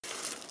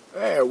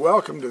Hey,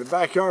 welcome to the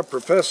Backyard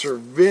Professor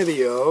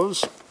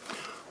videos.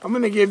 I'm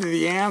going to give you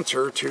the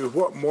answer to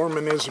what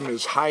Mormonism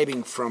is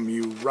hiding from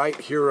you right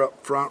here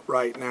up front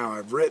right now.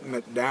 I've written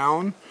it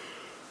down,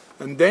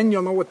 and then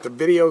you'll know what the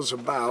video's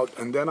about,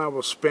 and then I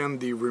will spend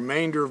the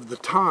remainder of the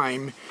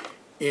time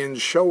in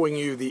showing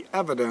you the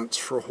evidence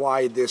for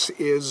why this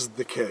is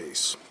the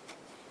case.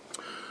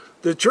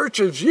 The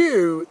church's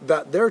view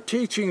that their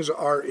teachings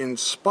are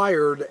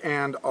inspired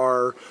and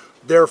are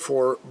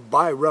therefore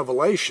by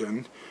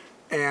revelation,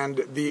 and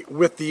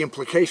with the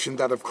implication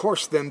that, of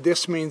course, then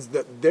this means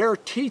that their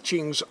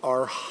teachings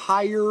are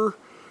higher,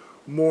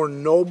 more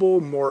noble,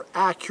 more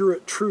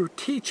accurate, true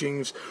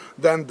teachings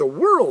than the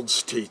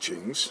world's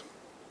teachings,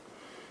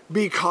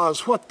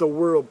 because what the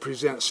world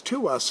presents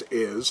to us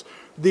is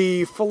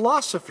the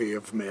philosophy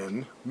of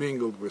men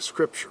mingled with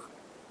Scripture.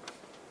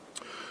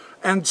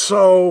 And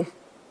so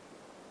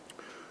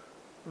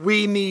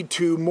we need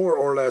to more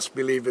or less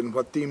believe in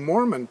what the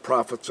Mormon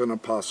prophets and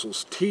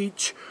apostles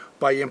teach,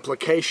 by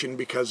implication,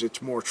 because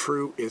it's more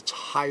true, it's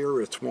higher,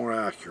 it's more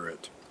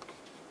accurate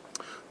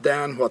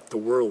than what the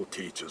world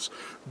teaches.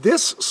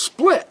 This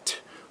split,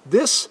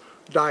 this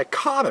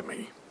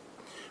dichotomy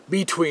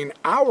between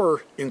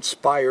our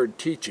inspired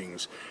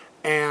teachings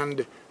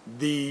and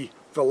the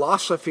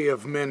philosophy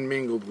of men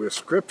mingled with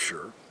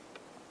Scripture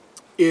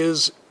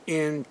is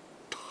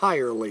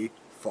entirely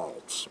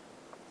false.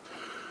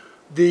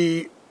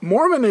 The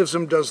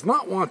Mormonism does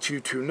not want you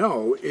to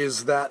know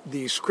is that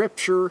the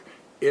Scripture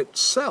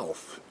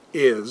itself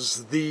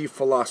is the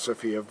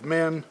philosophy of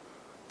men,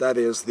 that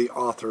is, the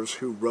authors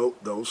who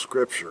wrote those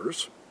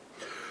scriptures,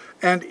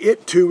 and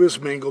it too is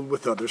mingled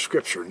with other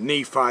scripture.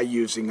 Nephi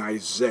using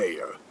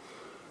Isaiah,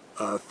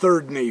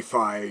 3rd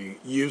Nephi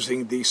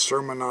using the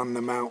Sermon on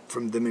the Mount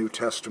from the New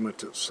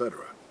Testament,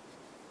 etc.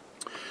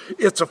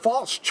 It's a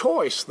false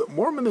choice that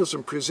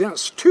Mormonism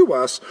presents to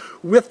us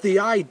with the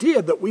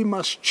idea that we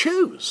must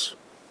choose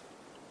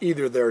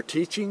either their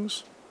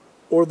teachings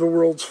or the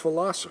world's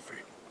philosophy.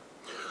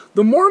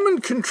 The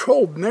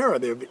Mormon-controlled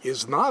narrative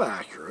is not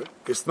accurate.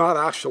 It's not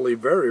actually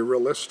very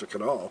realistic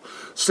at all,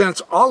 since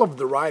all of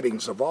the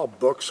writings of all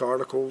books,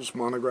 articles,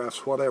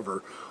 monographs,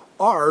 whatever,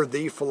 are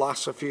the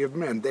philosophy of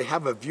men. They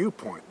have a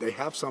viewpoint. They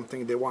have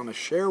something they want to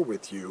share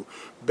with you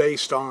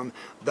based on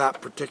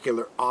that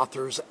particular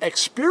author's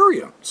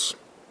experience,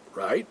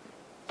 right?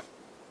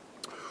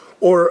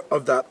 Or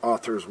of that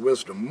author's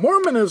wisdom.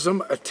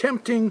 Mormonism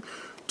attempting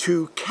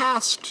to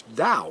cast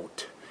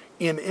doubt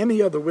in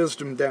any other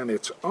wisdom than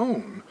its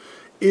own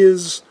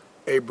is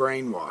a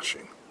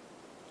brainwashing.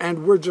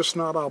 And we're just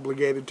not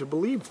obligated to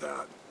believe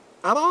that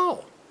at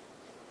all.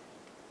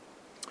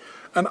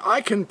 And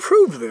I can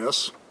prove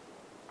this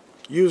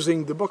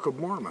using the Book of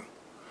Mormon,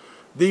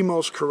 the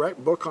most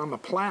correct book on the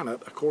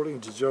planet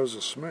according to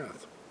Joseph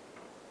Smith.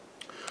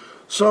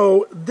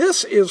 So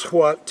this is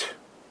what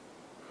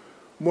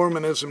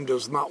Mormonism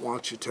does not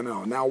want you to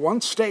know. Now,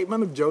 one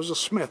statement of Joseph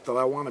Smith that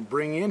I want to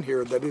bring in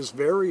here that is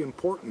very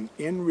important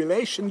in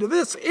relation to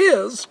this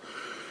is,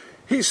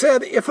 he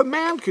said, if a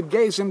man could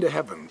gaze into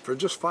heaven for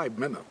just 5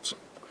 minutes,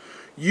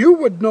 you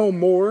would know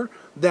more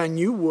than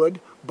you would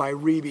by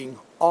reading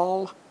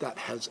all that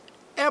has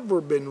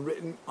ever been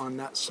written on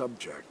that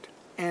subject.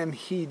 And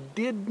he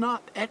did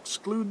not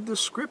exclude the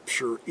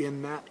Scripture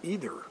in that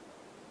either.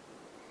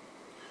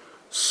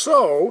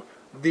 So,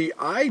 the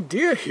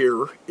idea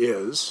here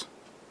is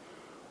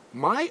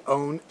my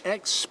own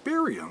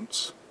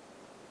experience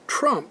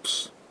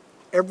trumps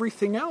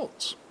everything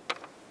else,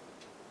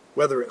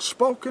 whether it's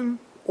spoken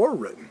or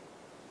written.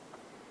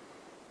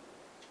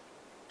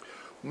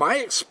 My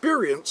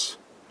experience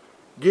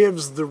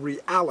gives the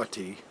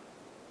reality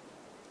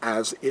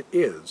as it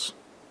is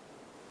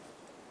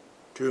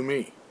to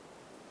me,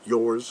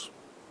 yours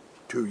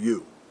to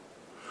you,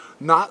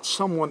 not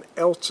someone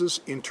else's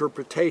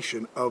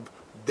interpretation of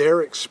their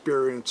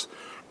experience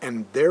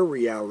and their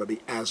reality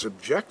as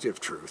objective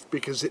truth,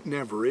 because it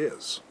never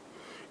is,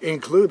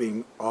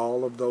 including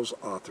all of those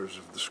authors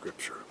of the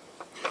Scripture.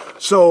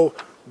 So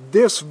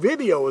this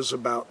video is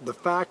about the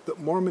fact that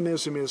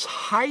Mormonism is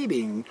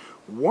hiding,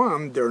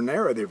 one, their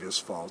narrative is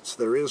false,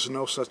 there is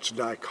no such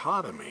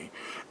dichotomy,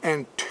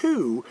 and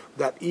two,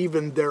 that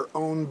even their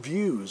own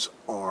views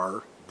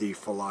are the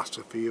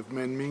philosophy of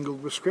men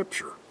mingled with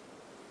Scripture.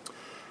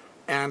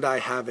 And I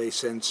have a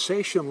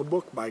sensational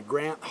book by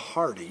Grant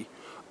Hardy,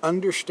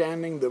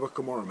 Understanding the Book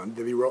of Mormon,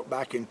 that he wrote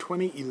back in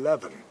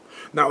 2011.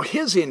 Now,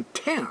 his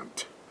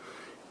intent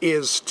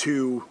is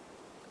to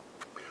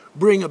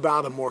bring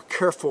about a more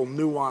careful,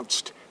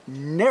 nuanced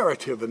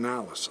narrative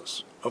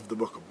analysis of the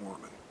Book of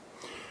Mormon.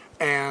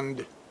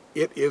 And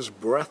it is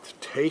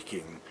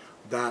breathtaking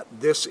that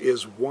this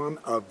is one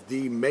of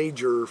the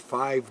major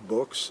 5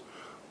 books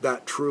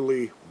that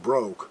truly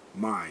broke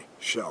my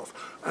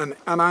shelf. And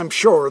I'm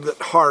sure that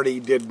Hardy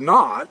did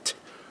not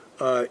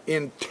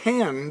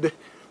intend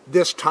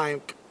this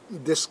type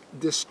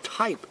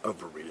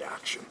of a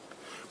reaction.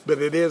 But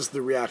it is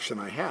the reaction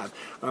I had,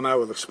 and I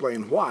will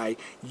explain why,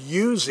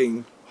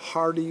 using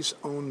Hardy's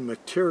own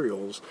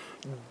materials,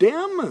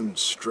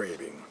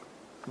 demonstrating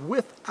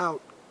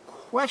without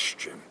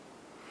question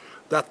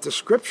that the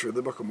scripture,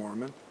 the Book of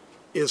Mormon,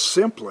 is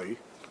simply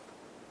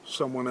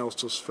someone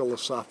else's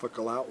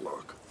philosophical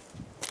outlook.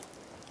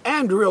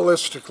 And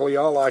realistically,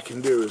 all I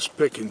can do is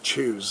pick and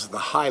choose the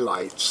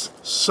highlights,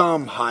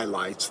 some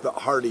highlights that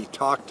Hardy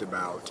talked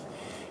about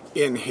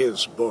in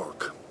his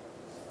book.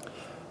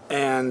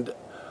 And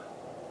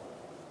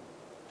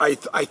I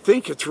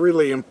think it's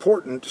really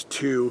important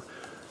to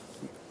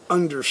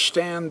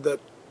understand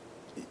that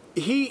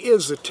he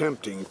is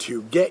attempting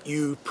to get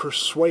you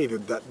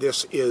persuaded that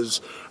this is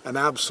an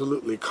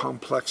absolutely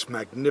complex,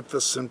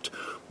 magnificent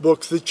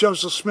book that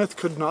Joseph Smith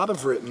could not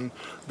have written,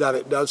 that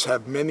it does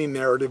have many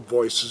narrative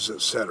voices,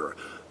 etc.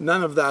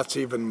 None of that's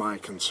even my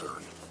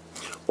concern.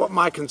 What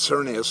my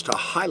concern is to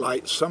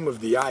highlight some of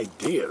the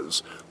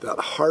ideas that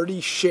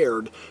Hardy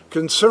shared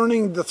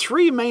concerning the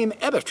three main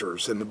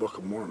editors in the Book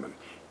of Mormon: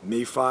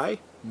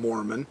 Nephi,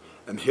 Mormon,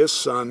 and his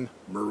son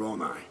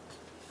Moroni.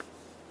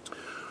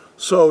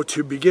 So,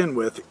 to begin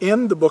with,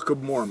 in the Book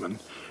of Mormon,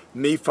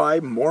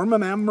 Nephi,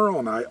 Mormon, and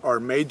Moroni are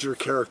major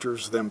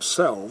characters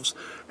themselves,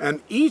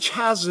 and each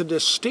has a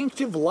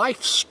distinctive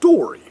life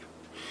story.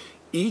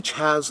 Each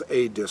has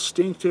a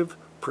distinctive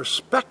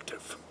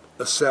perspective,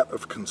 a set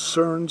of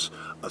concerns,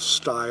 a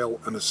style,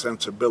 and a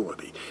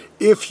sensibility.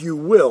 If you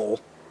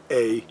will,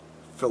 a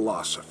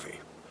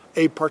philosophy,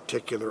 a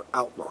particular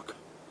outlook.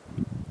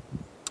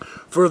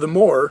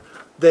 Furthermore,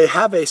 they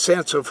have a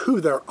sense of who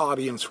their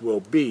audience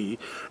will be,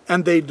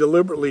 and they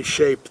deliberately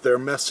shape their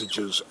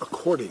messages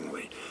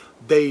accordingly.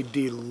 They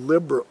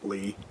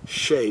deliberately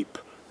shape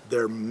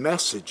their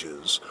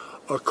messages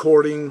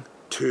according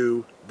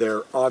to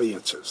their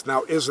audiences.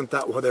 Now, isn't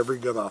that what every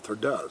good author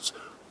does?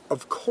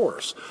 Of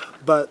course,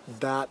 but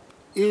that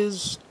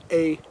is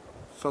a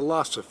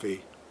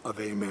philosophy of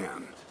a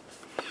man.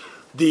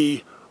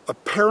 The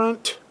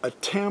apparent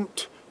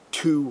attempt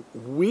to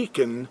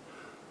weaken,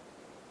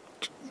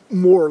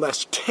 more or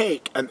less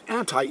take an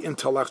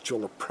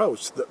anti-intellectual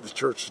approach that the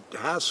church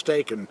has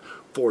taken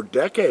for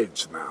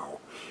decades now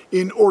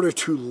in order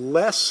to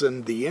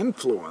lessen the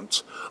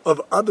influence of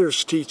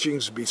others'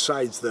 teachings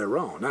besides their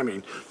own. I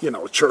mean,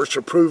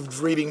 church-approved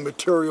reading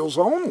materials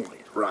only,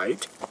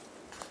 right?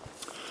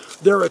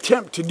 Their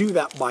attempt to do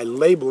that by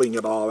labeling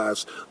it all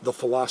as the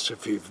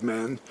philosophy of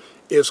men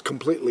is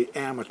completely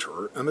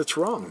amateur, and it's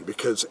wrong,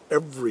 because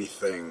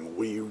everything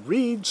we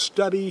read,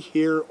 study,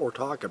 hear, or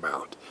talk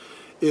about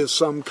is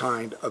some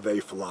kind of a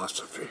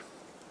philosophy.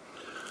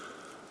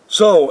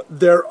 So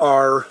there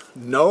are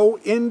no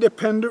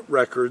independent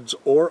records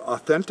or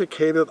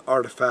authenticated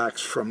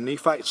artifacts from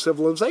Nephite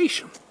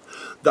civilization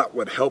that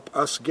would help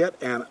us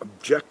get an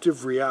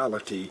objective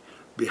reality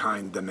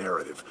behind the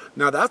narrative.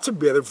 Now that's a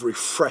bit of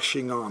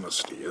refreshing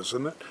honesty,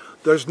 isn't it?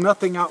 There's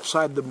nothing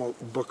outside the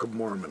Book of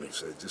Mormon, he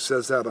says. He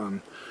says that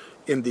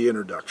in the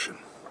introduction.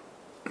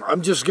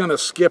 I'm just going to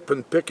skip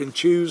and pick and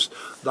choose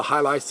the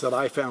highlights that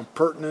I found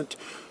pertinent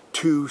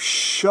to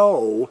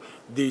show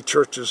the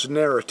church's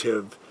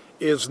narrative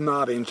is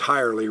not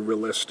entirely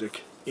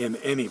realistic in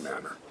any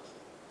manner.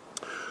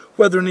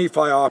 Whether Nephi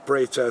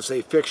operates as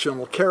a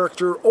fictional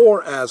character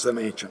or as an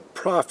ancient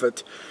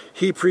prophet,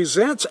 he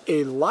presents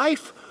a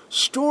life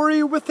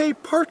story with a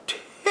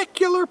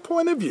particular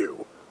point of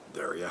view.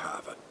 There you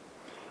have it.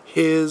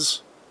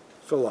 His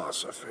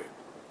philosophy.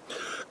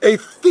 A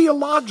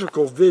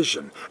theological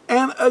vision,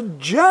 an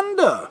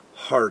agenda,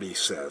 Hardy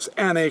says,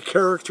 and a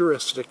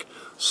characteristic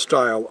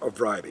style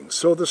of writing.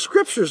 So the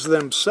scriptures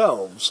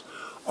themselves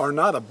are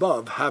not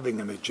above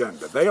having an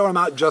agenda. They are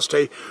not just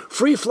a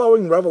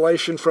free-flowing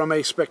revelation from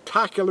a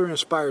spectacular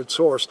inspired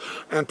source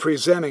and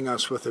presenting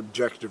us with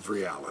objective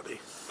reality.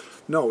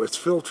 No, it's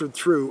filtered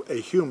through a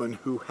human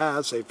who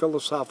has a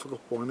philosophical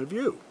point of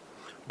view.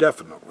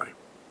 Definitely.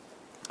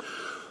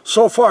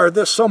 So far,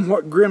 this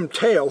somewhat grim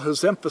tale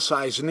has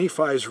emphasized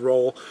Nephi's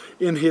role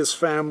in his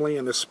family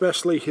and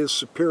especially his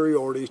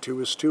superiority to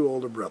his two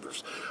older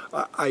brothers.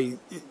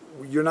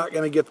 You're not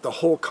going to get the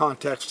whole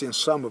context in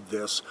some of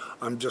this.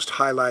 I'm just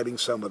highlighting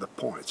some of the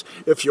points.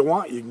 If you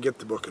want, you can get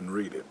the book and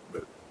read it.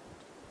 But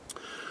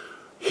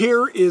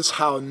here is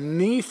how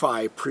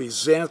Nephi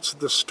presents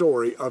the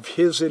story of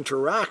his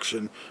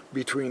interaction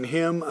between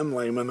him and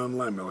Laman and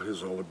Lemuel,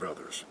 his older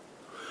brothers.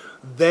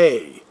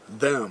 They,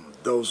 them,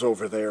 those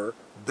over there,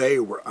 they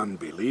were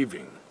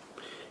unbelieving.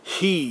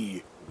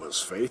 He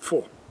was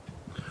faithful.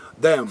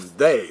 Them,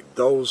 they,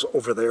 those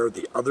over there,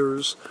 the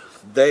others,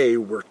 they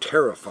were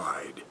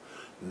terrified.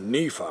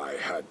 Nephi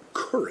had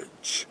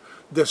courage.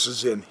 This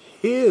is in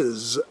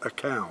his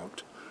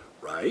account,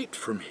 right?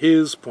 From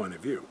his point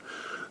of view.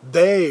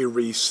 They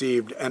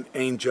received an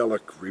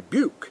angelic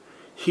rebuke.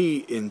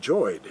 He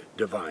enjoyed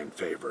divine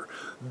favor.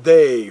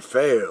 They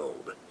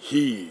failed.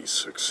 He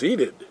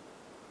succeeded.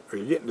 Are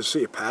you getting to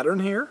see a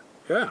pattern here?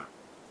 Yeah.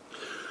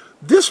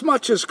 This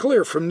much is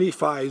clear from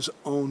Nephi's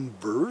own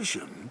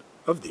version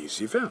of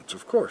these events,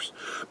 of course.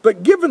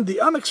 But given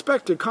the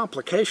unexpected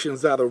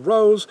complications that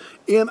arose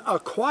in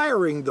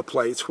acquiring the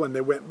plates when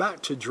they went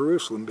back to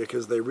Jerusalem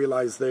because they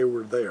realized they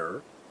were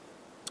there,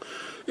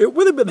 It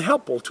would have been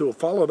helpful to have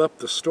followed up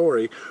the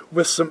story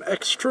with some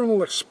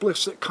external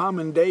explicit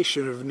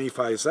commendation of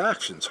Nephi's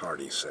actions,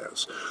 Hardy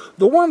says.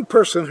 The one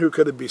person who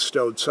could have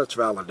bestowed such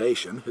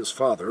validation, his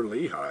father,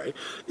 Lehi,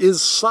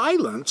 is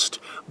silenced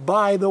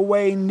by the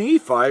way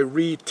Nephi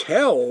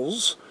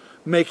retells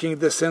making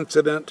this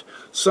incident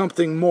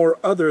something more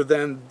other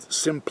than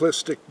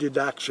simplistic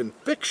deduction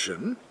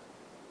fiction.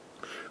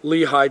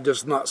 Lehi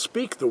does not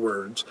speak the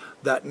words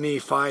that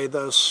Nephi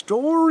the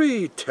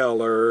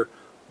storyteller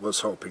was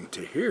hoping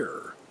to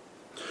hear.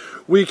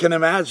 We can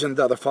imagine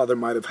that a father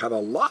might have had a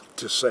lot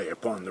to say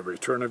upon the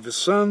return of his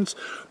sons,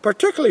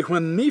 particularly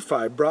when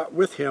Nephi brought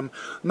with him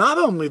not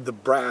only the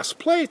brass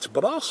plates,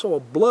 but also a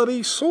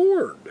bloody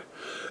sword,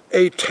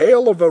 a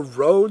tale of a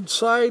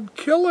roadside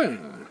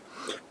killing,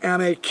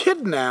 and a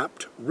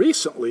kidnapped,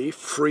 recently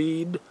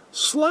freed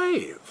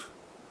slave.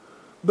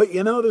 But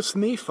you notice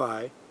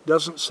Nephi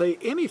doesn't say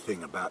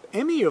anything about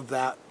any of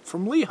that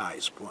from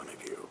Lehi's point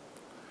of view.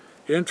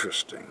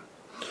 Interesting.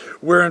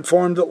 We're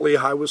informed that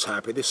Lehi was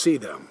happy to see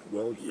them.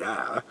 Well,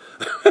 yeah.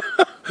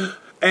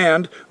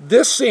 And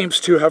this seems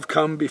to have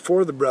come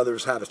before the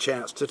brothers had a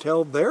chance to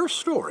tell their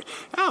story.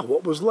 Ah,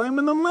 what was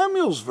Laman and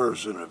Lemuel's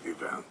version of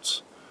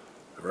events?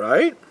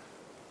 Right?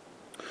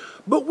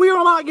 But we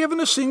are not given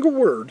a single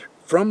word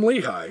from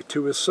Lehi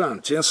to his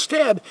sons.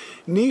 Instead,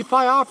 Nephi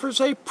offers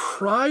a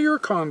prior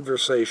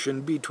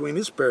conversation between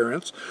his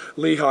parents,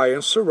 Lehi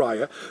and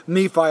Sariah.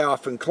 Nephi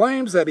often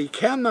claims that he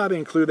cannot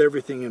include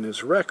everything in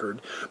his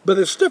record, but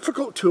it's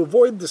difficult to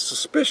avoid the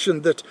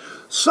suspicion that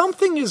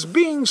something is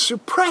being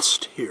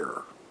suppressed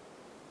here.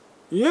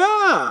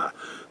 Yeah,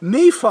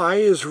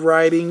 Nephi is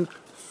writing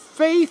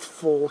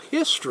faithful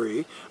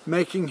history,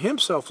 making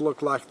himself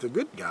look like the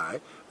good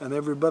guy and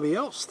everybody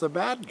else the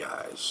bad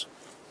guys.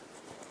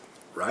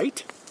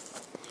 Right?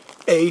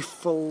 A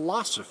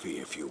philosophy,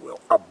 if you will,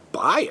 a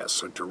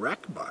bias, a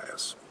direct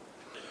bias,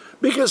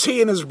 because he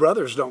and his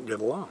brothers don't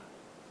get along.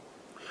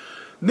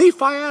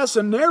 Nephi as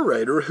a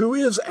narrator who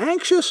is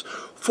anxious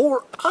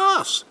for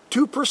us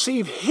to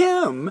perceive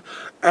him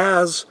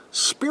as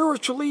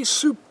spiritually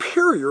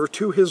superior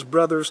to his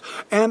brothers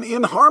and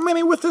in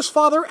harmony with his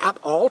father at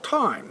all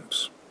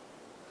times.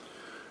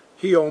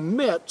 He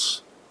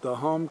omits the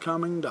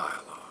homecoming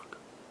dialogue.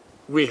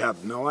 We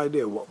have no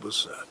idea what was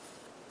said.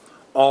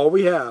 All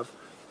we have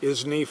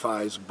is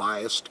Nephi's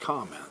biased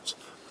comments,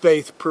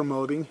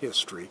 faith-promoting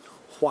history,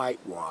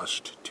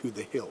 whitewashed to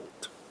the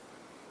hilt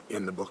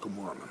in the Book of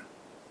Mormon.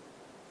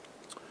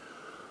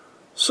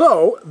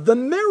 So, the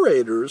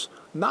narrators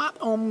not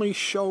only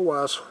show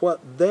us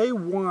what they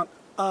want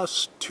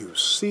us to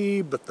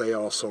see, but they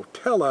also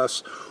tell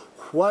us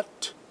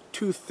what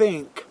to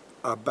think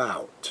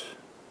about.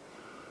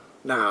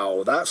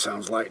 Now, that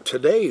sounds like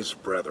today's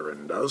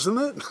brethren, doesn't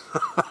it?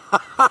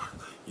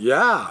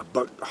 Yeah,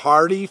 but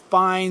Hardy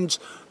finds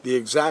the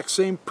exact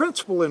same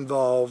principle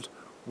involved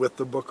with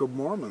the Book of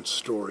Mormon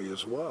story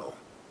as well.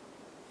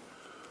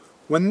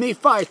 When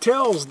Nephi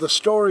tells the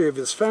story of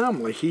his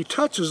family, he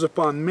touches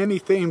upon many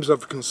themes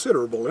of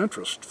considerable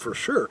interest, for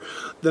sure.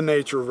 The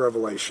nature of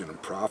revelation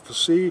and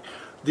prophecy,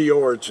 the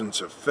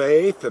origins of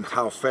faith, and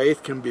how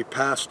faith can be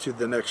passed to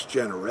the next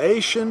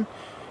generation.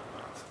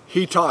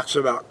 He talks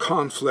about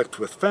conflict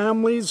with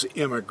families,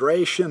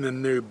 immigration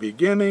and new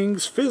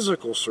beginnings,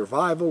 physical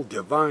survival,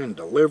 divine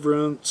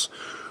deliverance,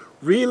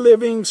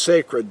 reliving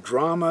sacred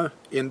drama,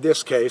 in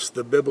this case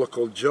the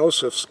biblical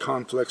Joseph's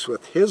conflicts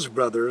with his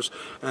brothers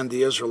and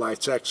the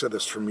Israelites'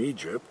 exodus from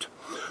Egypt,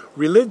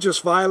 religious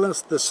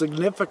violence, the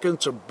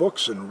significance of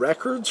books and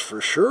records, for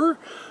sure,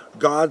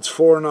 God's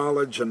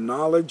foreknowledge and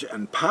knowledge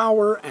and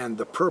power and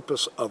the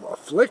purpose of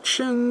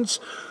afflictions,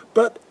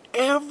 but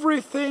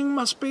everything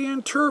must be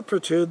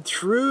interpreted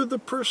through the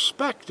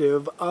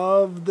perspective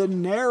of the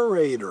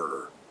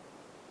narrator.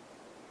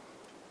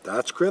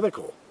 That's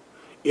critical.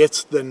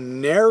 It's the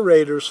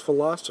narrator's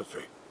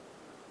philosophy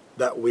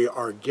that we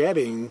are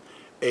getting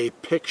a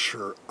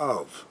picture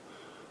of,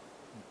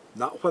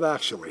 not what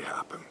actually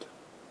happened.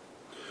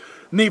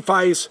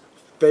 Nephi's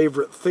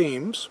favorite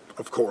themes,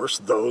 of course,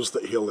 those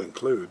that he'll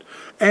include,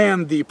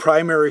 and the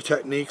primary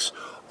techniques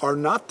are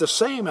not the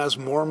same as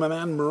Mormon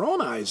and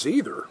Moroni's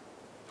either.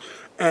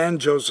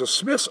 And Joseph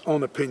Smith's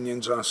own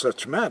opinions on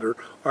such matter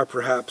are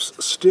perhaps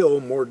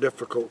still more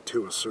difficult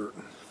to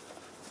ascertain.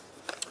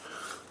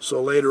 So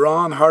later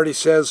on, Hardy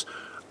says,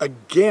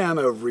 again,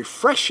 a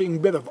refreshing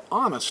bit of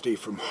honesty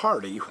from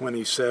Hardy when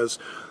he says,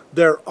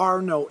 there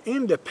are no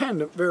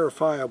independent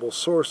verifiable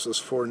sources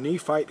for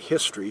Nephite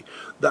history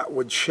that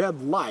would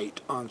shed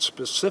light on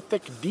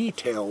specific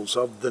details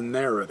of the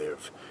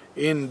narrative.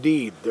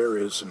 Indeed, there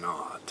is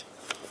not.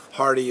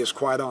 Hardy is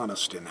quite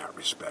honest in that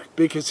respect,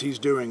 because he's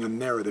doing a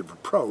narrative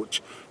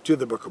approach to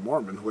the Book of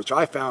Mormon, which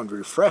I found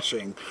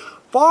refreshing,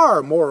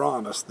 far more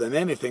honest than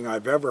anything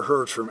I've ever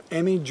heard from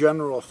any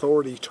general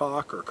authority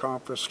talk or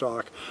conference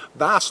talk,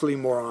 vastly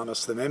more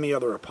honest than any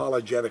other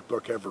apologetic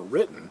book ever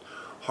written.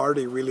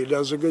 Hardy really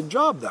does a good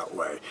job that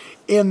way.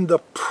 In the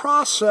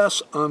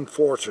process,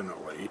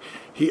 unfortunately,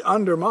 he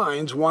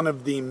undermines one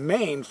of the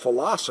main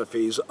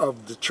philosophies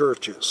of the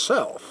church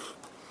itself.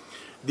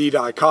 the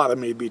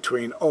dichotomy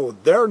between, oh,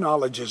 their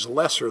knowledge is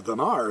lesser than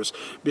ours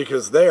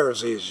because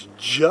theirs is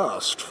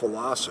just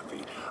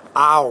philosophy.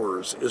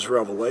 Ours is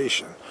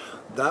revelation.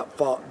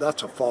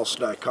 That's a false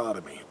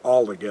dichotomy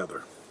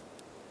altogether.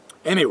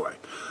 Anyway,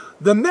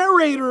 the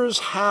narrators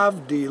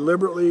have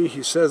deliberately,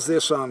 he says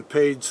this on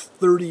page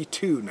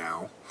 32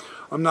 now.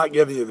 I'm not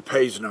giving you the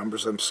page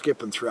numbers, I'm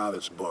skipping throughout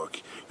his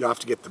book. You have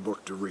to get the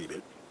book to read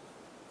it.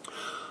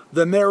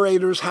 The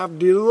narrators have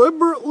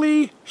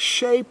deliberately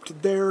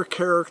shaped their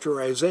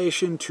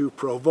characterization to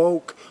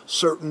provoke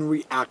certain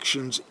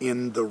reactions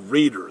in the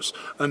readers.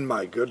 And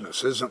my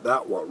goodness, isn't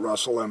that what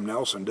Russell M.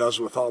 Nelson does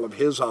with all of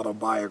his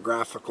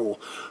autobiographical,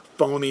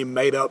 phony,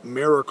 made-up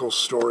miracle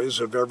stories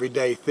of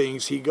everyday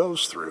things he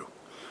goes through?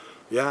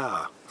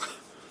 Yeah,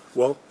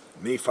 well,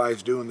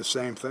 Nephi's doing the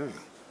same thing.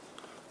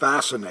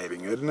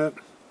 Fascinating, isn't it?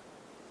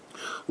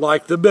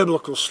 Like the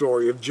biblical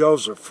story of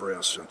Joseph, for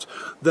instance.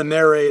 The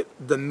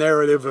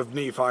narrative of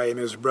Nephi and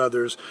his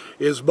brothers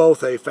is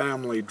both a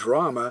family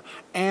drama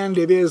and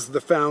it is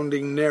the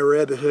founding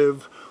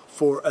narrative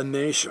for a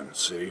nation,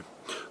 see?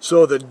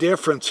 So the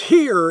difference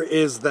here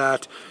is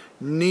that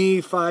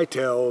Nephi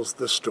tells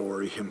the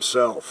story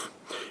himself,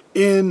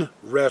 in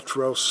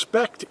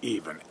retrospect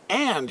even,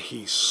 and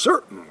he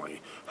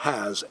certainly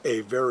has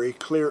a very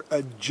clear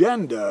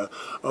agenda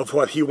of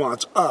what he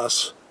wants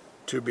us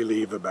to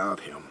believe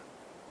about him.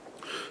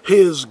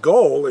 His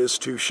goal is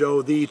to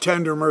show the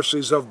tender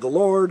mercies of the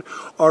Lord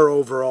are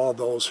over all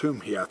those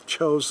whom he hath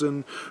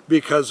chosen,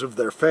 because of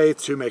their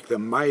faith, to make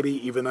them mighty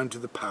even unto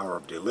the power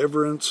of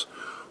deliverance.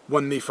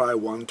 1 Nephi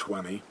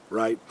 1:20,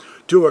 right?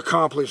 To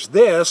accomplish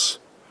this,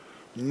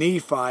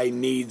 Nephi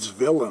needs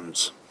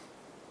villains.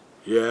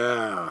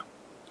 Yeah.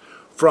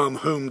 From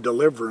whom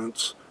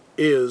deliverance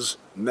is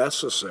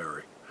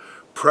necessary.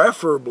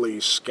 Preferably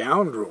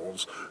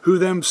scoundrels who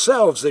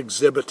themselves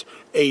exhibit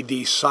a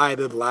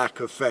decided lack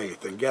of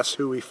faith. And guess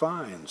who he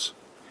finds?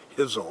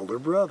 His older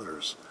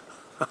brothers.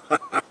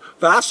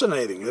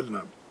 Fascinating, isn't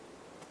it?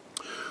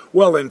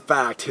 Well, in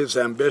fact, his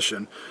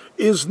ambition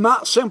is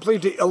not simply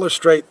to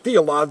illustrate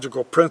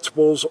theological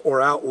principles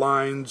or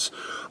outlines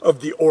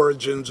of the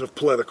origins of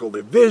political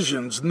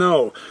divisions.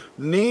 No,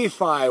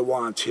 Nephi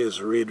wants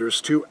his readers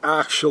to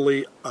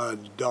actually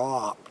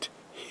adopt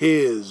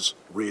his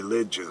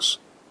religious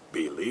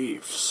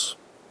beliefs.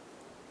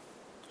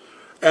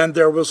 And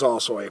there was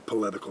also a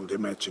political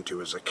dimension to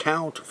his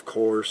account, of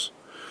course.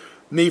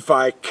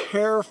 Nephi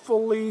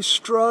carefully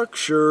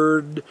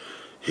structured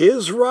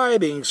his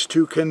writings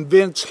to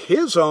convince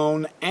his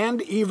own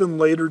and even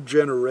later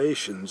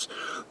generations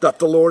that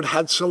the Lord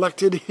had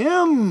selected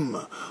him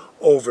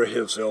over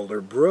his elder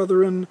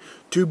brethren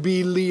to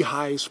be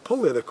Lehi's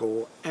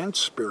political and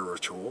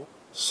spiritual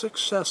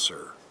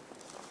successor.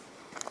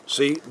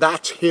 See,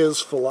 that's his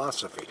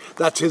philosophy.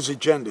 That's his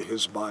agenda,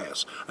 his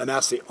bias. And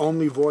that's the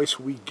only voice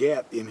we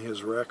get in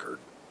his record.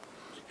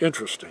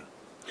 Interesting.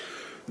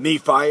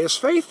 Nephi is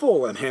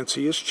faithful, and hence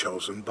he is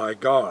chosen by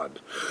God.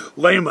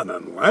 Laman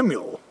and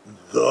Lemuel,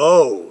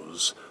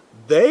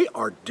 they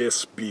are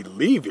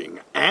disbelieving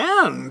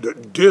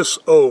and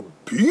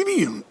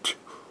disobedient.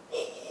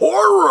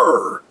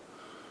 Horror!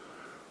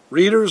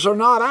 Readers are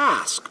not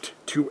asked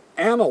to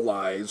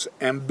analyze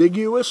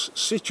ambiguous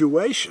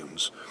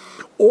situations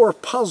or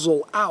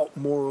puzzle out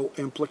moral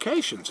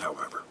implications,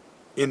 however,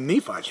 in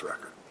Nephi's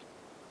record.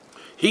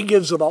 He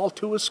gives it all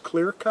to us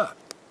clear cut,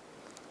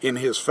 in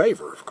his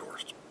favor, of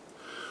course.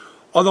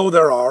 Although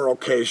there are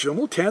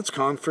occasional tense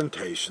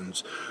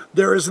confrontations,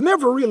 there is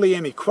never really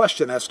any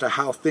question as to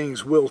how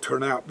things will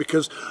turn out,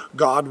 because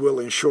God will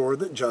ensure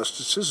that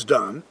justice is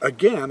done.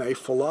 Again, a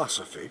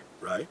philosophy,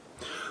 right?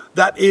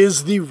 That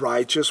is, the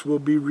righteous will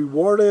be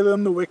rewarded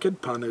and the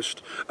wicked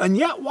punished. And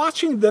yet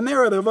watching the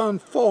narrative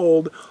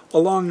unfold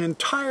along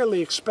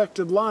entirely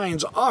expected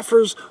lines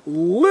offers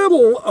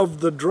little of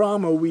the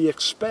drama we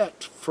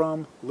expect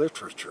from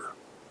literature.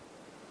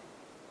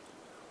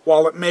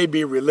 While it may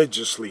be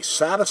religiously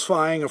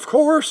satisfying, of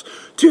course,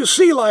 to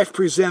see life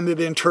presented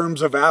in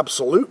terms of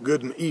absolute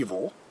good and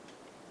evil,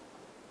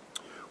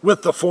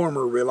 with the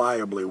former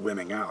reliably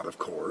winning out, of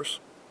course,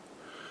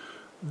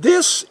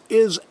 this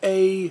is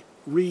a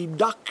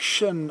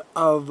reduction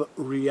of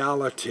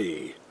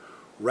reality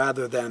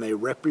rather than a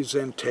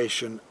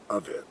representation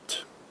of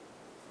it.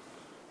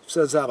 It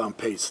says that on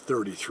page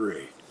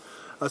 33.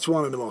 That's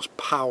one of the most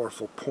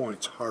powerful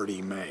points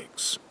Hardy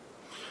makes.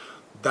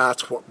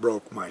 That's what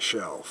broke my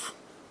shelf.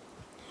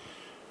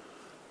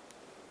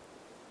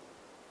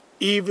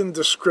 Even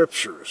the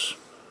scriptures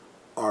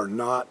are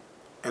not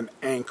an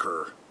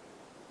anchor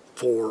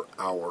for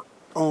our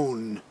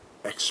own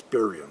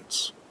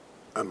experience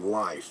and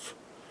life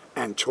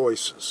and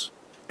choices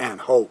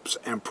and hopes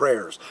and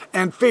prayers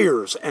and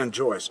fears and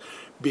joys,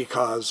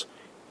 because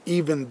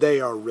even they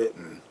are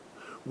written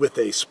with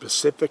a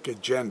specific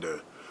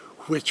agenda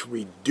which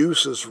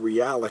reduces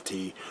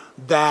reality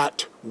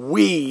that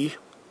we,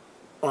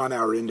 on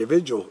our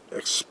individual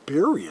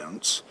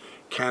experience,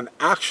 can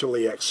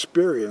actually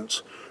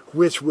experience,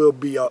 which will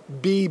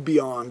be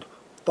beyond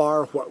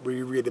far what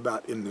we read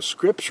about in the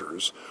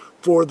scriptures,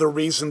 for the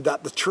reason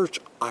that the church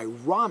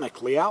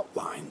ironically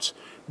outlines,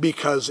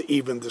 because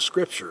even the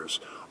scriptures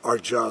are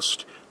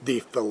just the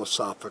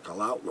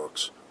philosophical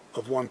outlooks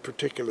of one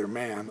particular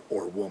man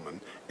or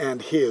woman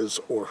and his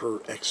or her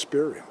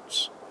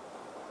experience.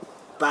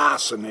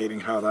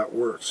 Fascinating how that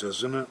works,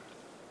 isn't it?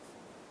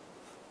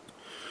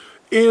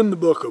 In the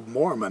Book of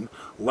Mormon,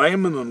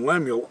 Laman and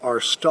Lemuel are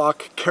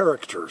stock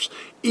characters,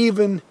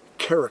 even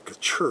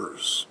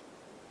caricatures.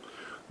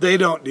 They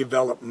don't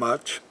develop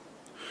much,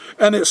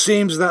 and it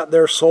seems that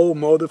their sole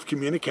mode of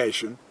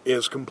communication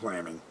is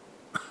complaining,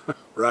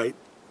 right?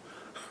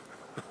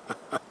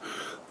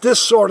 This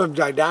sort of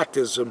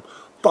didacticism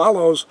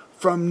follows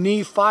from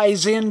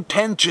Nephi's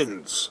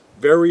intentions,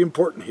 very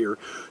important here.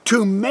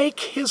 To make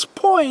his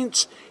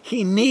points,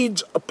 he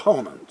needs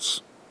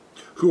opponents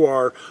who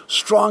are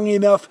strong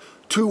enough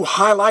to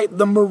highlight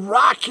the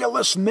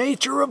miraculous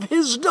nature of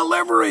his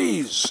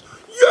deliveries.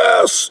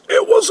 Yes,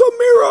 it was a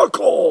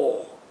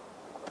miracle!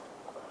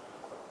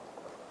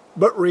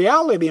 But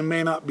reality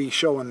may not be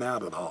showing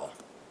that at all.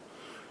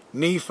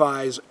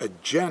 Nephi's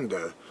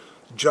agenda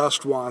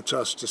just wants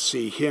us to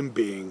see him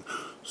being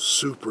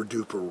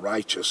super-duper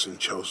righteous and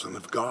chosen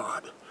of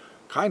God.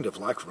 Kind of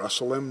like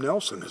Russell M.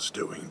 Nelson is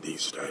doing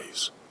these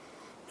days.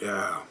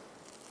 Yeah.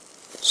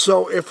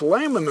 So if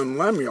Laman and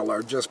Lemuel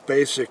are just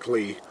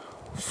basically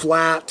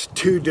flat,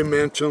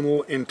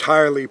 two-dimensional,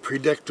 entirely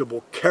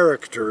predictable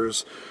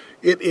characters,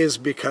 it is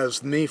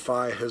because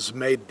Nephi has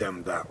made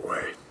them that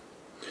way.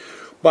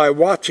 By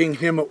watching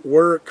him at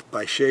work,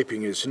 by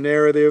shaping his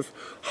narrative,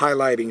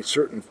 highlighting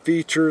certain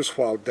features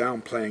while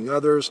downplaying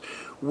others,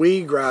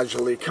 we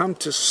gradually come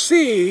to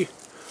see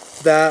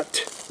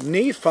that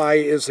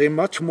Nephi is a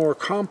much more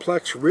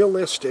complex,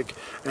 realistic,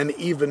 and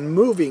even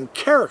moving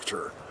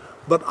character.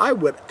 But I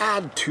would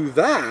add to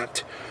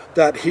that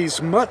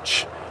he's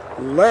much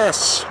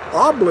less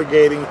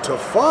obligating to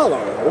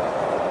follow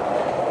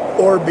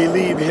or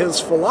believe his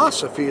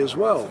philosophy as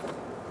well.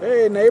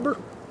 Hey neighbor,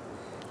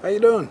 how you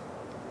doing?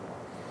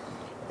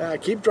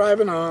 Keep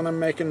driving on, I'm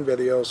making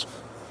videos.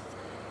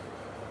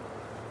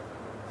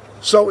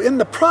 So in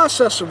the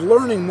process of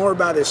learning more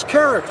about his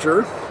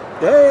character,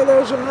 hey,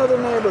 there's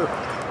another neighbor.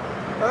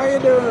 How you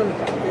doing?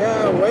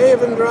 Yeah,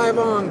 wave and drive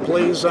on,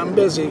 please. I'm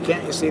busy.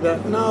 Can't you see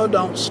that? No,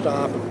 don't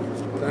stop.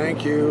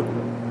 Thank you.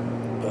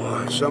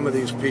 Boy, some of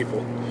these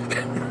people.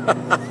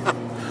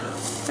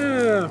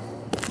 Yeah.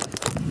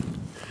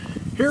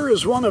 Here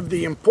is one of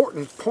the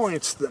important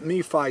points that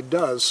Nephi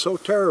does so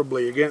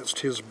terribly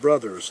against his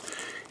brothers.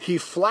 He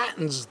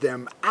flattens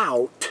them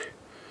out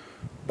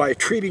by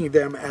treating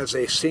them as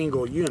a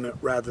single unit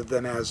rather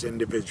than as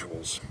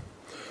individuals.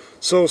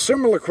 So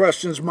similar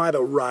questions might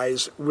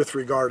arise with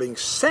regarding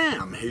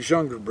Sam, his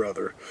younger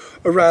brother,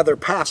 a rather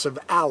passive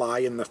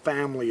ally in the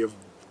family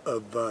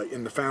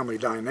in the family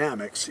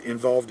dynamics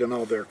involved in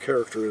all their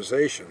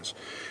characterizations.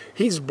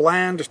 He's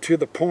bland to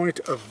the point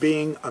of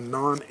being a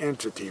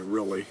non-entity,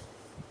 really.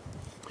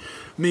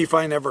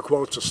 Nephi never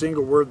quotes a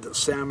single word that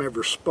Sam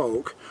ever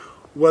spoke.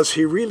 Was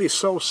he really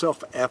so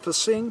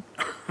self-effacing?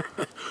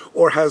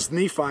 Or has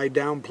Nephi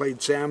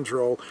downplayed Sam's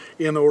role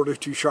in order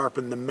to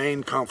sharpen the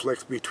main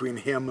conflict between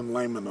him and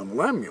Laman and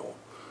Lemuel?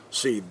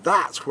 See,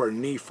 that's where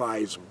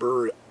Nephi's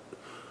bird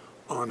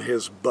on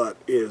his butt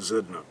is,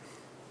 isn't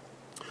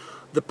it?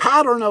 The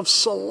pattern of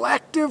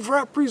selective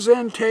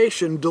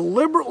representation,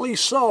 deliberately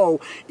so,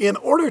 in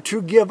order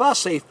to give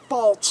us a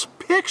false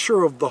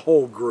picture of the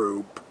whole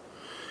group,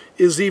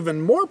 is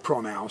even more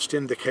pronounced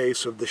in the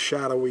case of the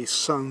shadowy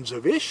sons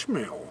of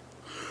Ishmael,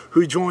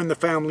 who join the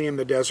family in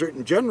the desert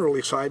and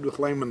generally side with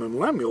Laman and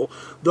Lemuel,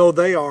 though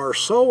they are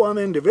so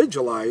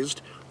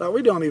unindividualized that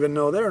we don't even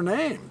know their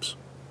names.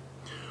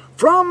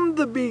 From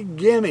the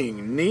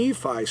beginning,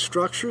 Nephi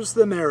structures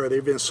the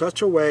narrative in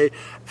such a way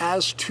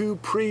as to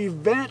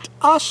prevent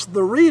us,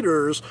 the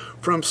readers,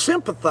 from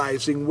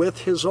sympathizing with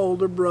his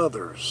older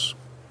brothers.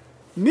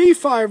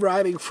 Nephi,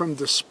 writing from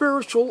the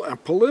spiritual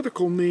and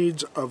political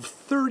needs of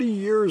 30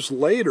 years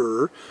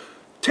later,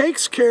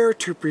 takes care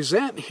to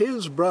present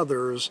his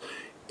brothers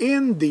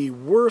in the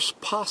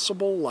worst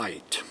possible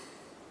light.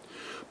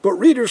 But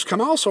readers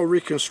can also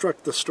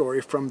reconstruct the story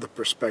from the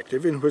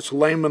perspective in which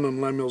Laman and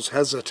Lemuel's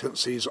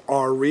hesitancies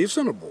are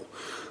reasonable,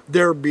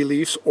 their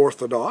beliefs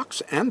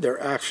orthodox, and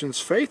their actions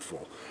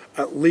faithful,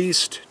 at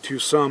least to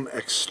some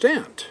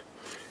extent,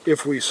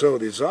 if we so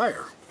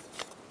desire.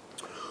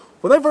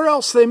 Whatever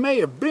else they may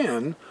have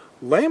been,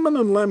 Laman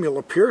and Lemuel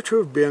appear to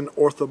have been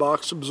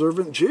Orthodox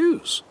observant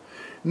Jews.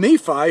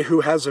 Nephi,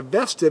 who has a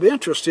vested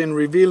interest in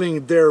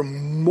revealing their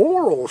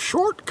moral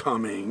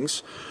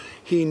shortcomings,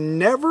 he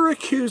never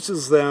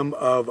accuses them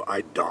of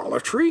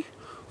idolatry,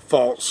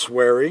 false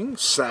swearing,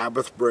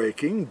 Sabbath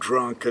breaking,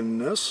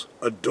 drunkenness,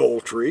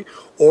 adultery,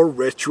 or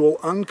ritual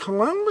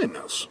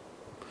uncleanliness.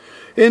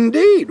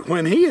 Indeed,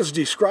 when he is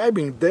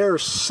describing their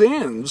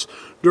sins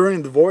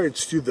during the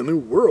voyage to the New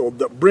World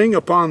that bring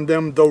upon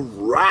them the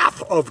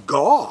wrath of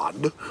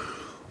God,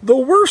 the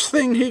worst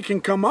thing he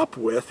can come up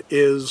with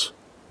is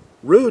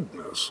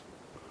rudeness.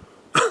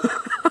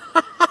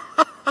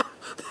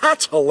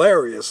 That's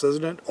hilarious,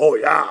 isn't it? Oh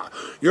yeah,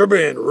 you're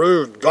being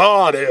rude.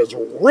 God is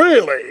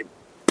really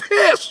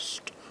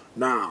pissed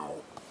now.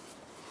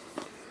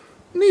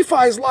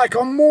 Nephi's like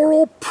a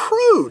moral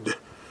prude,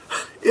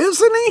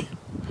 isn't he?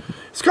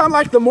 It's kind of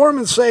like the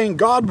Mormons saying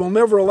God will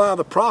never allow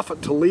the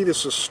prophet to lead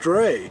us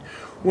astray,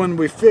 when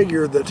we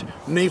figure that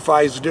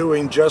Nephi's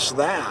doing just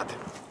that.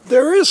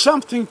 There is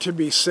something to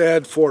be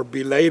said for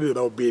belated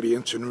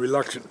obedience and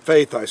reluctant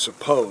faith, I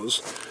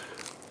suppose.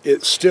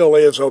 It still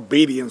is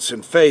obedience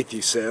and faith,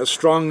 he says,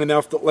 strong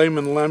enough that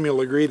Laman and Lemuel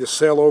agree to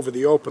sail over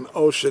the open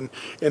ocean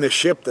in a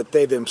ship that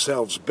they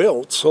themselves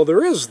built. So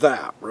there is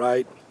that,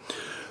 right?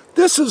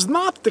 This is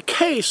not the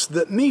case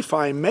that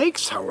Nephi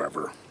makes,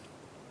 however.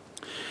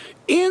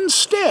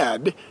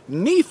 Instead,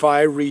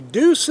 Nephi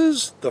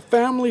reduces the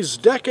family's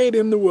decade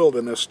in the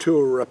wilderness to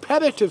a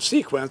repetitive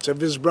sequence of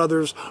his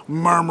brothers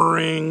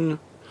murmuring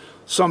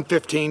some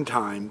 15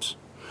 times,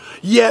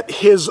 yet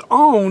his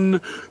own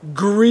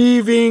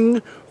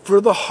grieving for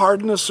the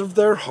hardness of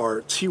their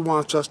hearts. He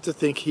wants us to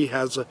think he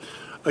has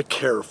a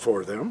care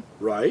for them,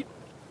 right?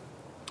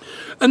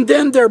 And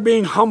then they're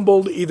being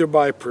humbled either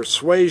by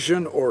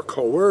persuasion or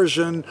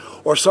coercion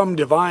or some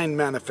divine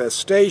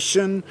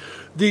manifestation.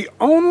 The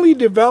only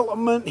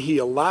development he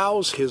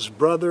allows his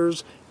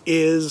brothers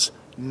is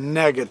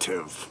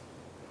negative.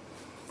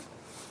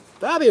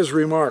 That is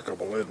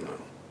remarkable, isn't it?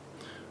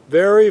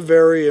 Very,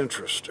 very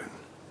interesting.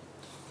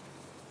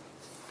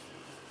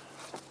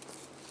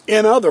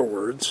 In other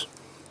words,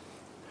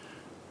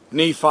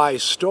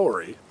 Nephi's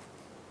story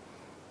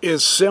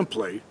is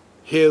simply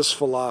his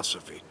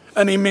philosophy.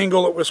 And he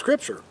mingled it with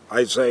Scripture.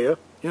 Isaiah,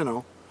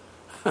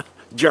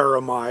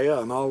 Jeremiah,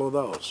 and all of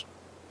those.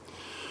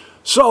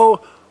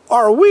 So,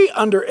 are we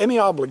under any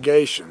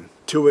obligation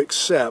to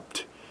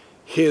accept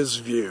his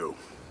view?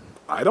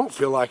 I don't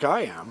feel like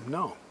I am,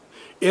 no.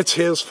 It's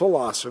his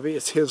philosophy,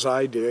 it's his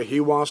idea.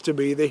 He wants to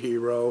be the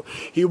hero.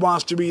 He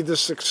wants to be the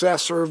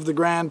successor of the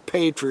grand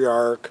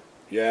patriarch.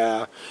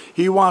 Yeah,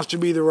 he wants to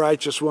be the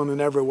righteous one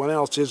and everyone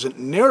else isn't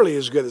nearly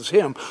as good as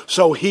him.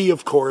 So he,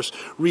 of course,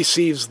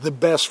 receives the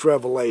best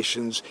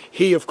revelations.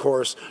 He, of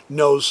course,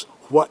 knows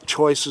what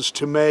choices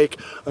to make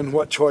and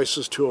what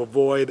choices to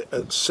avoid,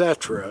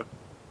 etc.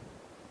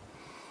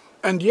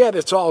 And yet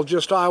it's all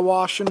just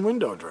eyewash and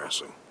window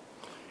dressing.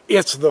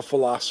 It's the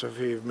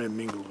philosophy of men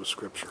mingled with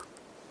Scripture.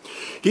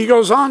 He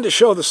goes on to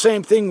show the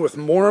same thing with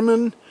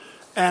Mormon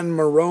and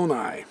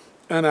Moroni.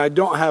 And I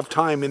don't have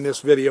time in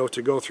this video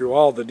to go through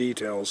all the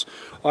details.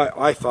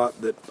 I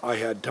thought that I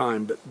had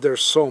time, but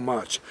there's so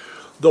much.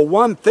 The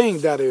one thing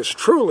that is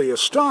truly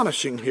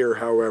astonishing here,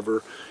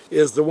 however,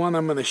 is the one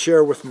I'm going to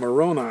share with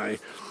Moroni,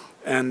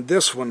 and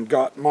this one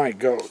got my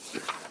goat.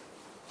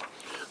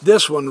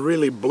 This one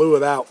really blew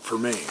it out for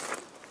me.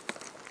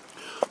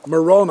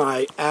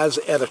 Moroni, as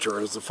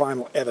editor, as the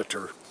final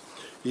editor,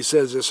 he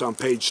says this on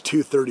page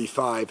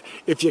 235.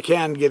 If you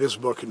can get his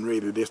book and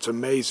read it, it's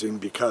amazing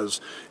because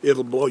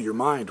it'll blow your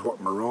mind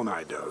what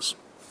Moroni does.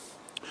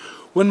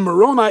 When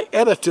Moroni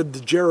edited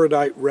the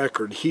Jaredite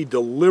record, he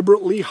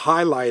deliberately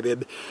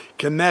highlighted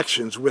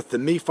connections with the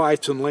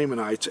Nephites and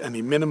Lamanites, and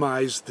he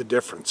minimized the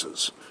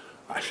differences.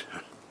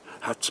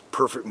 That's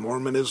perfect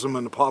Mormonism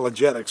and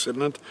apologetics, isn't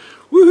it?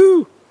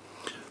 Woohoo!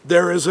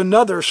 There is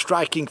another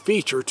striking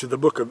feature to the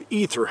Book of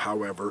Ether,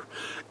 however,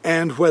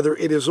 and whether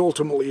it is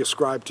ultimately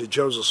ascribed to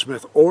Joseph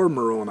Smith or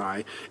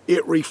Moroni,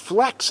 it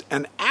reflects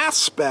an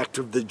aspect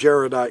of the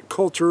Jaredite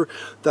culture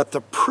that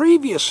the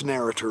previous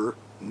narrator,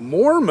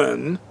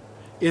 Mormon,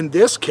 in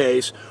this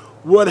case,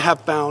 would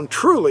have found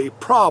truly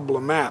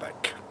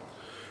problematic.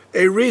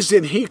 A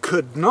reason he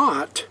could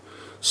not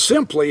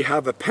simply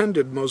have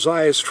appended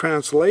Mosiah's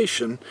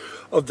translation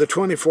of the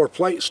 24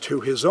 plates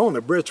to his own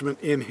abridgment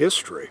in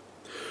history.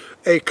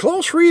 A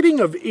close reading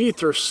of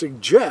Ether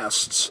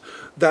suggests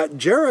that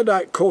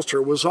Jaredite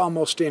culture was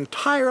almost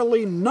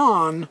entirely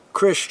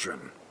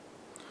non-Christian.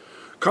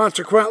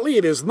 Consequently,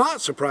 it is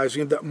not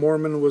surprising that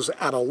Mormon was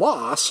at a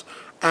loss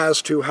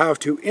as to how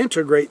to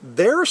integrate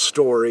their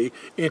story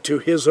into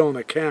his own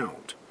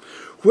account,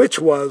 which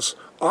was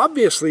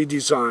obviously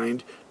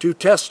designed to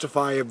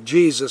testify of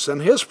Jesus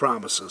and his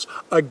promises.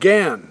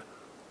 Again,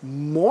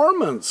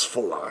 Mormon's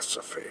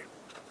philosophy.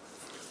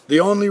 The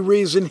only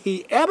reason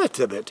he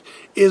edited it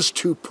is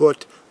to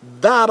put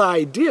that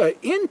idea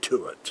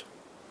into it.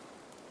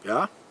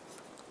 Yeah?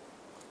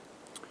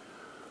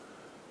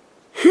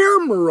 Here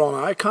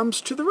Moroni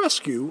comes to the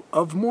rescue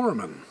of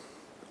Mormon.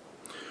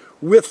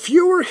 With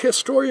fewer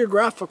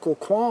historiographical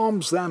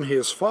qualms than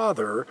his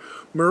father,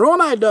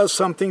 Moroni does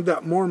something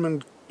that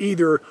Mormon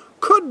either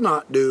could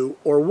not do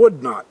or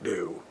would not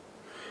do.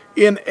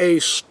 In a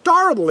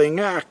startling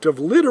act of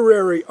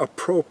literary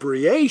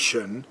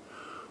appropriation,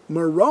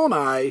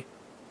 Moroni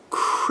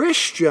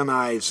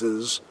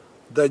Christianizes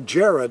the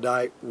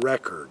Jaredite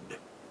record.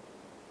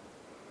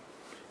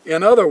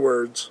 In other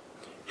words,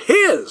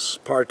 his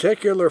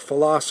particular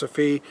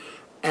philosophy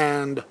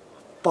and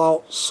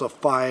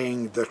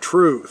falsifying the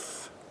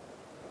truth.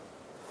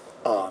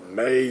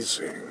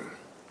 Amazing.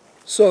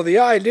 So the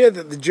idea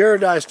that the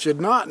Jaredites did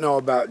not know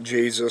about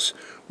Jesus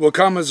will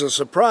come as a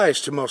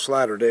surprise to most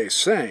Latter-day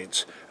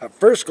Saints. At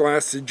first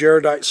glance, the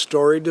Jaredite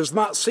story does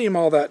not seem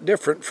all that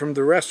different from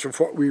the rest of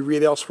what we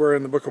read elsewhere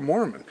in the Book of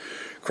Mormon.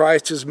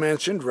 Christ is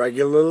mentioned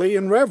regularly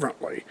and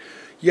reverently.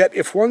 Yet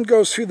if one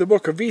goes through the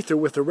Book of Ether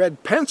with a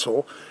red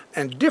pencil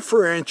and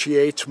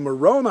differentiates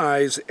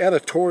Moroni's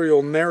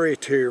editorial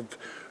narrative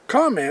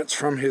comments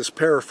from his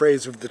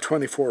paraphrase of the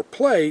 24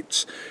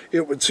 plates,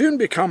 it would soon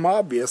become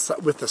obvious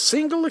that with a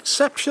single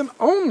exception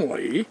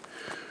only,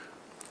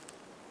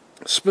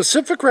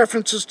 specific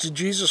references to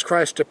Jesus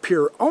Christ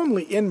appear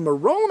only in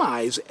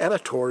Moroni's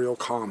editorial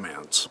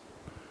comments.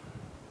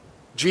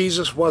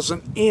 Jesus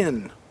wasn't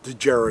in the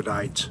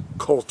Jaredites'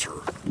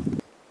 culture.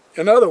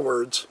 In other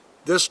words,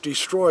 this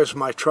destroys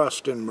my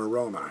trust in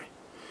Moroni.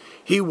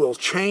 He will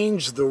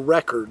change the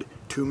record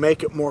to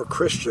make it more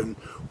Christian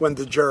when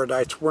the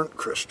Jaredites weren't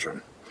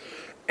Christian.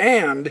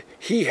 And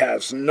he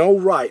has no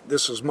right,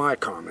 this is my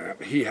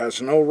comment, he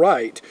has no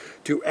right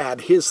to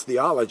add his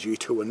theology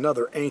to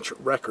another ancient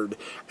record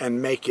and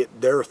make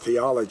it their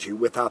theology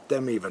without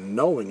them even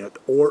knowing it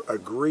or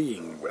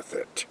agreeing with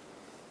it.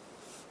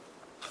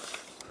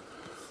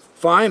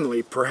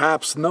 Finally,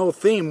 perhaps no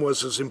theme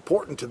was as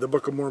important to the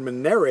Book of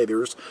Mormon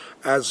narrators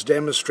as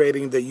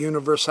demonstrating the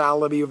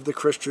universality of the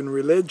Christian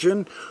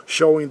religion,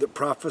 showing that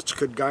prophets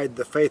could guide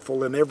the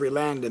faithful in every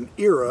land and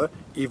era,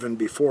 even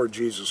before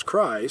Jesus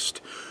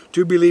Christ,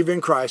 to believe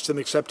in Christ and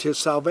accept his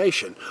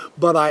salvation.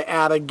 But I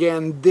add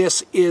again,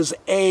 this is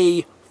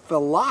a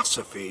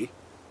philosophy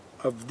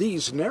of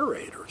these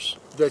narrators.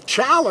 The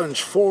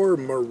challenge for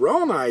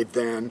Moroni,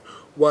 then,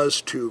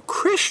 was to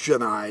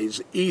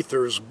Christianize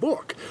Ether's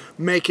book,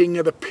 making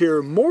it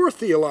appear more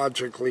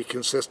theologically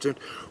consistent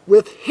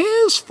with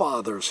his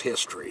father's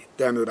history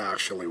than it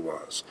actually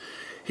was.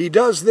 He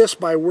does this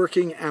by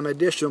working an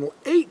additional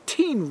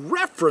 18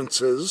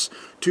 references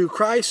to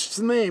Christ's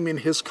name in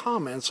his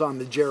comments on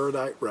the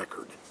Jaredite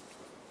record.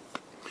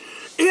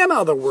 In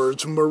other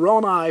words,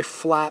 Moroni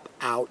flat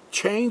out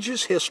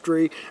changes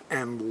history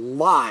and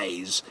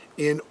lies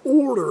in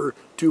order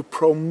to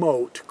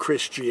promote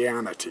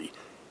Christianity,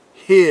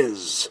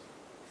 his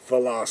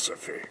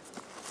philosophy.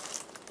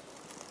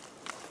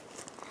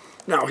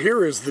 Now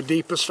here is the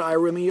deepest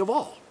irony of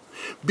all.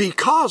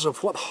 Because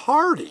of what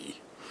Hardy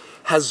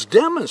has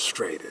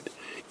demonstrated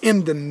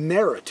in the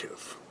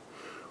narrative,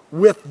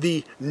 with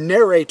the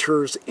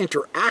narrator's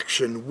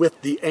interaction with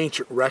the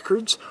ancient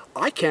records,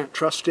 I can't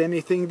trust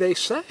anything they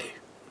say.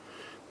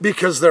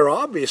 Because they're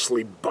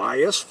obviously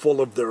biased,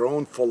 full of their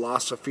own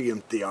philosophy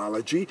and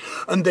theology,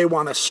 and they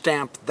want to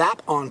stamp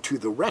that onto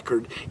the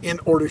record in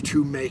order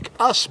to make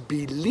us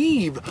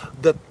believe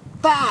that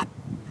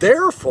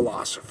their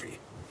philosophy,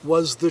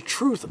 was the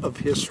truth of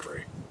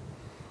history.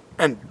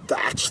 And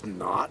that's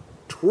not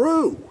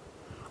true.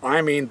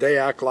 I mean, they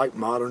act like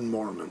modern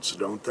Mormons,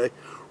 don't they?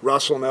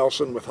 Russell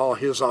Nelson, with all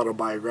his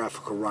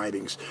autobiographical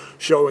writings,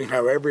 showing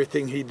how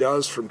everything he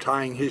does, from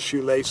tying his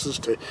shoelaces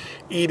to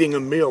eating a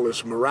meal,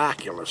 is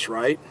miraculous,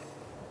 right?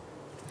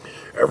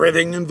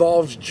 Everything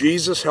involves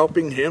Jesus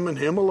helping him and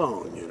him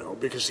alone, you know,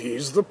 because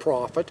he's the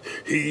prophet,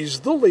 he's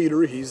the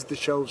leader, he's the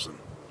chosen.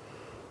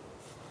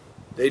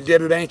 They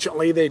did it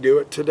anciently, they do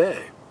it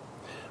today.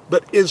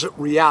 But is it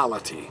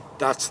reality?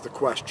 That's the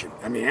question.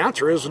 And the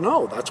answer is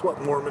no. That's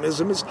what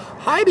Mormonism is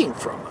hiding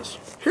from us.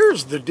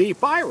 Here's the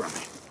deep irony.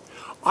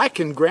 I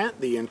can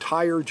grant the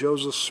entire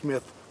Joseph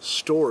Smith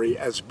story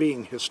as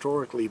being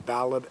historically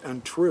valid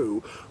and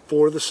true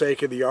for the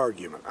sake of the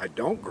argument. I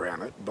don't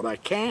grant it, but I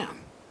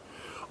can.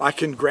 I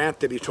can grant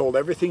that he told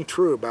everything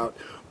true about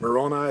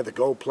Moroni, the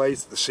gold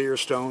plates, the seer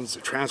stones,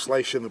 the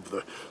translation of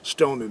the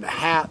stone in the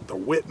hat, the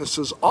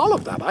witnesses, all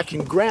of that. I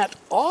can grant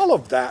all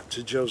of that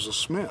to Joseph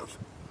Smith.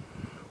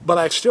 But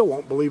I still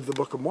won't believe the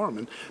Book of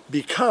Mormon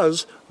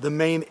because the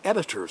main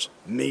editors,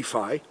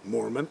 Nephi,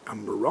 Mormon,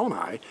 and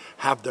Moroni,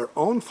 have their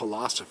own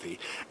philosophy,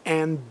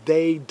 and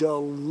they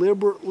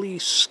deliberately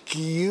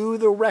skew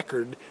the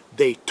record.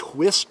 They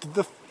twist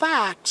the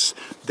facts,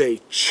 they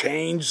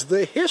change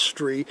the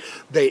history,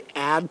 they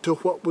add to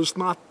what was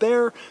not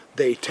there,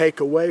 they take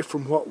away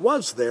from what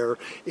was there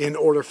in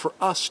order for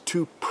us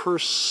to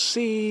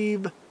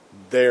perceive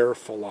their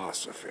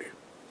philosophy.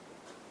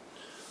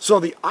 So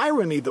the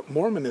irony that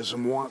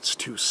Mormonism wants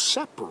to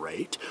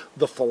separate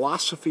the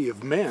philosophy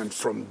of man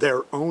from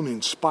their own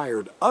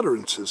inspired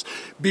utterances,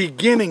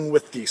 beginning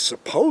with the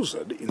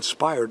supposed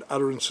inspired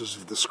utterances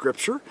of the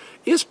Scripture,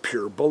 is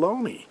pure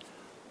baloney.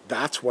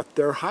 That's what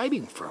they're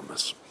hiding from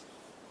us.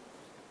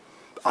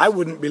 I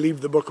wouldn't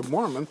believe the Book of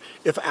Mormon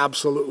if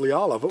absolutely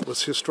all of it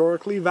was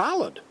historically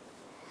valid.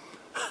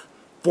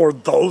 For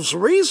those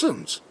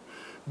reasons.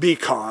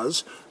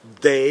 Because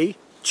they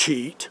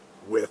cheat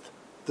with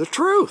the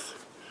truth.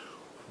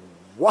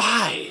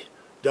 Why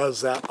does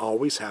that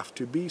always have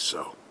to be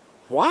so?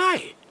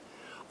 Why?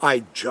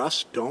 I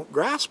just don't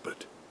grasp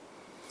it.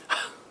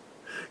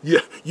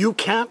 You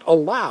can't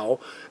allow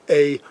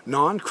a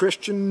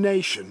non-Christian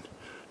nation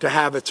to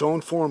have its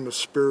own form of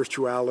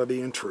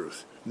spirituality and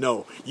truth.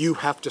 No, you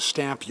have to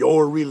stamp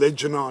your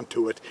religion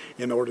onto it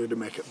in order to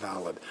make it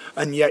valid.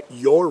 And yet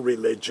your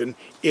religion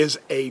is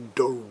a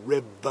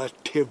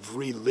derivative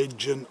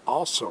religion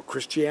also.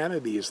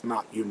 Christianity is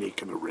not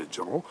unique and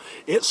original.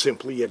 It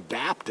simply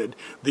adapted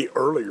the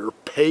earlier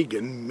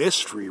pagan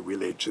mystery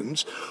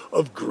religions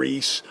of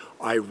Greece,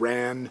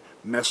 Iran,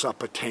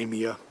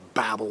 Mesopotamia,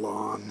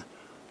 Babylon,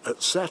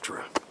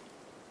 etc.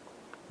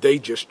 They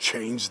just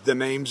changed the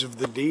names of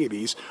the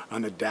deities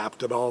and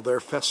adapted all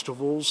their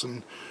festivals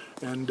and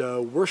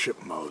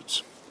worship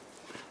modes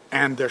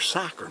and their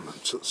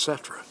sacraments,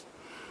 etc.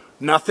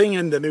 Nothing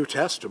in the New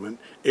Testament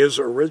is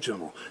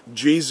original.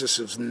 Jesus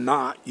is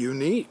not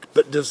unique.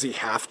 But does he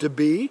have to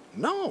be?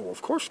 No,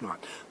 of course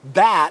not.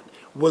 That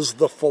was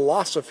the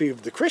philosophy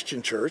of the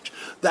Christian church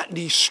that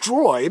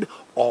destroyed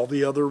all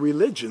the other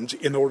religions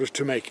in order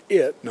to make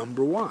it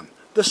number one.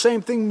 The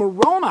same thing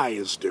Moroni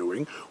is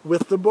doing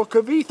with the Book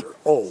of Ether.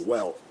 Oh,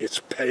 well, it's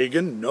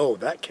pagan. No,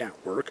 that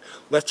can't work.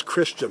 Let's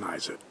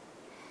Christianize it.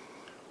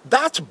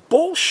 That's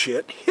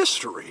bullshit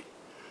history.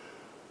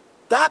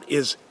 That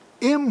is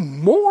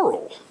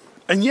immoral.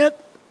 And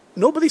yet,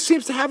 nobody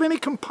seems to have any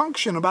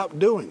compunction about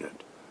doing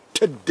it.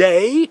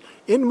 Today,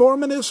 in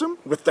Mormonism,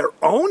 with their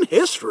own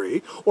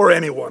history, or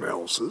anyone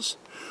else's,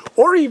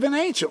 or even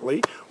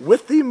anciently,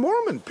 with the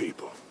Mormon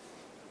people.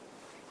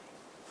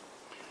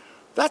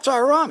 That's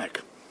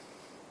ironic.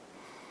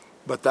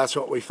 But that's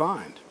what we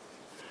find.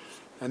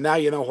 And now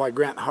you know why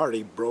Grant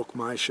Hardy broke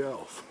my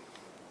shelf.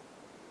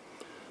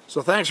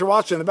 So thanks for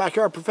watching the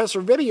Backyard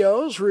Professor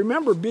videos.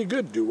 Remember, be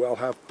good, do well,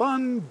 have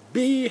fun,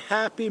 be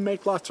happy,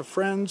 make lots of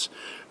friends.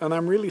 And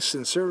I'm really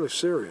sincerely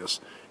serious.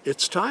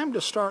 It's time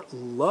to start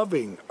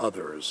loving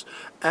others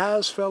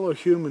as fellow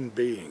human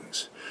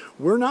beings.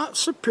 We're not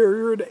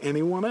superior to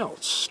anyone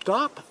else.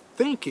 Stop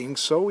thinking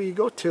so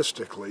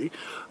egotistically,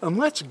 and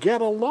let's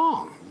get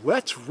along.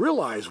 Let's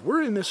realize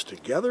we're in this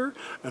together,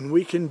 and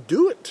we can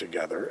do it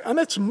together. And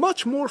it's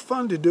much more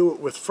fun to do it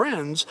with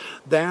friends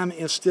than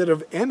instead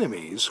of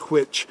enemies,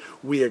 which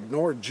we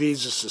ignore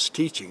Jesus'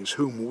 teachings,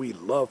 whom we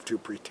love to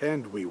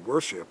pretend we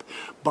worship,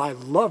 by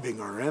loving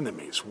our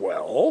enemies.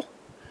 Well,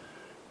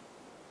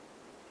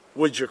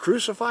 would you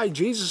crucify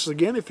Jesus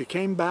again if he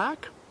came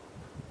back?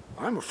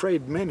 I'm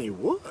afraid many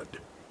would.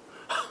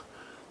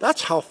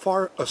 That's how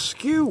far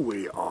askew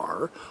we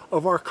are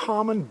of our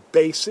common,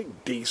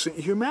 basic, decent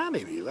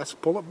humanity. Let's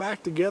pull it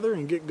back together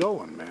and get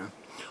going, man.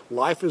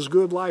 Life is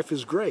good, life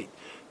is great.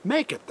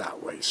 Make it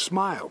that way.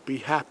 Smile, be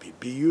happy,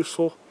 be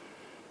useful.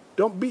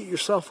 Don't beat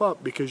yourself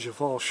up because you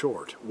fall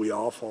short. We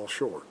all fall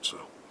short, so.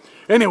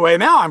 Anyway,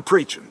 now I'm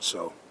preaching,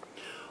 so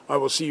I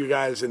will see you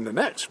guys in the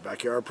next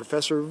Backyard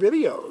Professor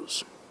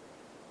videos.